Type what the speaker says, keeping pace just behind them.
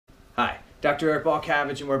Hi, Dr. Eric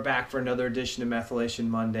Balcavage, and we're back for another edition of Methylation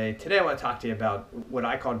Monday. Today I want to talk to you about what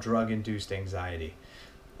I call drug-induced anxiety.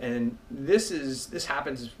 And this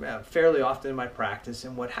happens fairly often in my practice,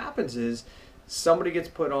 and what happens is somebody gets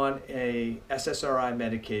put on a SSRI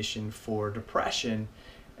medication for depression,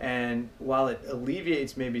 and while it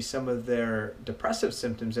alleviates maybe some of their depressive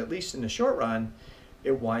symptoms, at least in the short run,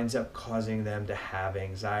 it winds up causing them to have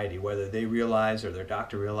anxiety, whether they realize or their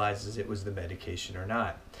doctor realizes it was the medication or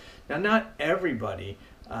not. Now, not everybody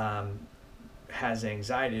has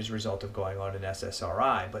anxiety as a result of going on an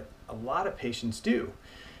SSRI, but a lot of patients do.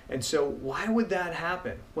 And so why would that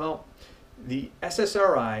happen? Well, the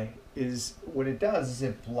SSRI what it does is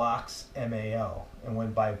it blocks MAO.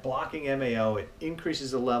 And by blocking MAO, it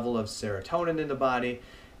increases the level of serotonin in the body,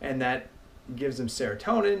 and that gives them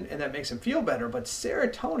serotonin, and that makes them feel better. But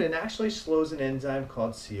serotonin actually slows an enzyme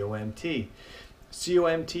called COMT.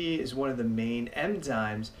 COMT is one of the main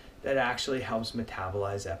enzymes that actually helps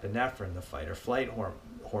metabolize epinephrine, the fight or flight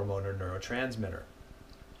hormone or neurotransmitter.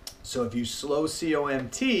 So if you slow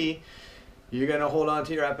COMT, you're going to hold on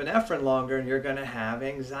to your epinephrine longer, and you're going to have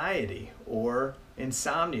anxiety or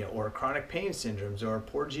insomnia or chronic pain syndromes or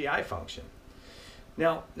poor GI function.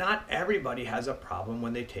 Now, not everybody has a problem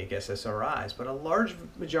when they take SSRIs, but a large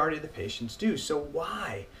majority of the patients do. So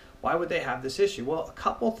why? Why would they have this issue? Well, a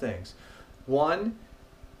couple things. One,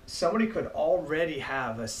 somebody could already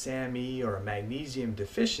have a SAMe or a magnesium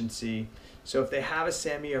deficiency. So if they have a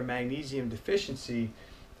SAMe or magnesium deficiency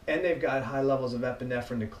and they've got high levels of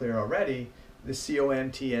epinephrine to clear already, the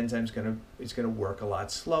COMT enzyme is going to work a lot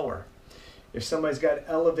slower. If somebody's got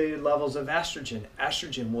elevated levels of estrogen,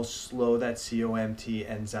 estrogen will slow that COMT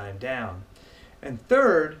enzyme down. And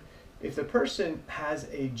third, if the person has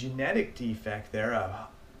a genetic defect there,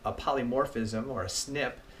 a polymorphism or a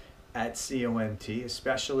SNP at COMT,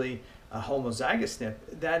 especially a homozygous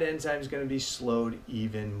SNP, that enzyme is going to be slowed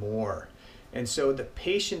even more. And so the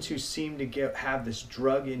patients who seem to have this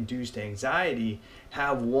drug-induced anxiety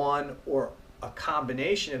have one or a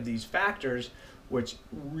combination of these factors, which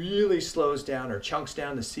really slows down or chunks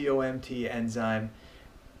down the COMT enzyme,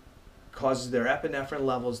 causes their epinephrine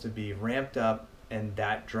levels to be ramped up, and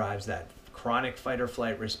that drives that chronic fight or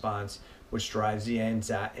flight response, which drives the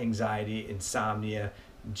anxiety, insomnia,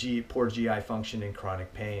 poor GI function, and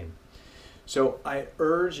chronic pain. So I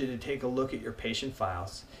urge you to take a look at your patient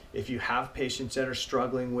files. If you have patients that are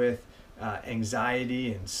struggling with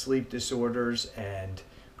anxiety and sleep disorders and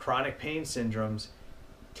chronic pain syndromes,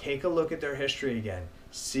 take a look at their history again.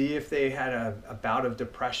 See if they had a bout of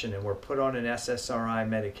depression and were put on an SSRI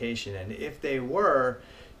medication. And if they were,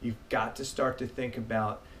 you've got to start to think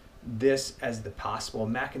about this as the possible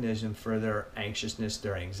mechanism for their anxiousness,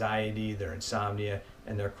 their anxiety, their insomnia,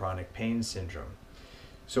 and their chronic pain syndrome.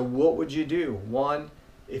 So what would you do? One,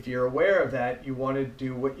 if you're aware of that, you want to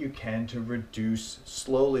do what you can to reduce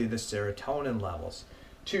slowly the serotonin levels.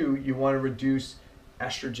 Two, you want to reduce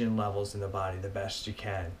estrogen levels in the body the best you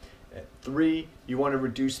can. Three, you want to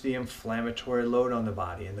reduce the inflammatory load on the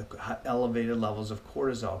body and the elevated levels of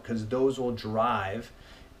cortisol, because those will drive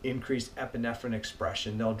increased epinephrine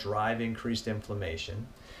expression. They'll drive increased inflammation.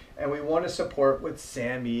 And we want to support with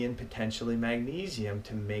SAMe and potentially magnesium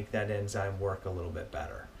to make that enzyme work a little bit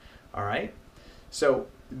better. All right? So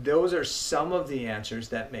those are some of the answers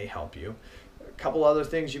that may help you. A couple other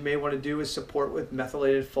things you may want to do is support with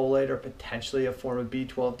methylated folate or potentially a form of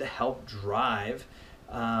B12 to help drive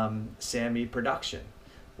SAMe production.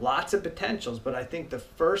 Lots of potentials, but I think the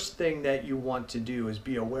first thing that you want to do is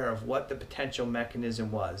be aware of what the potential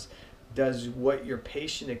mechanism was. Does what your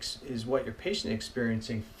patient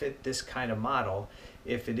experiencing fit this kind of model?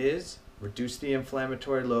 If it is, reduce the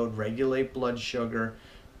inflammatory load, regulate blood sugar,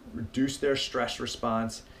 reduce their stress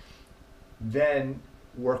response, then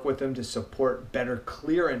work with them to support better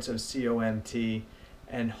clearance of COMT,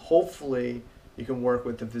 and hopefully you can work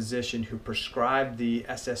with the physician who prescribed the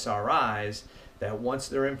SSRIs, that once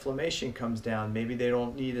their inflammation comes down, maybe they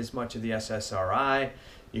don't need as much of the SSRI.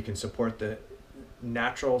 You can support the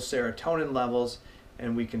natural serotonin levels,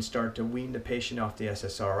 and we can start to wean the patient off the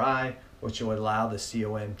SSRI, which will allow the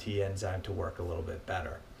COMT enzyme to work a little bit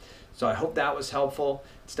better. So I hope that was helpful.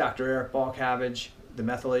 It's Dr. Eric Balcavage, the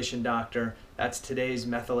Methylation Doctor. That's today's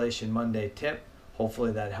Methylation Monday tip.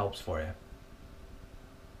 Hopefully that helps for you.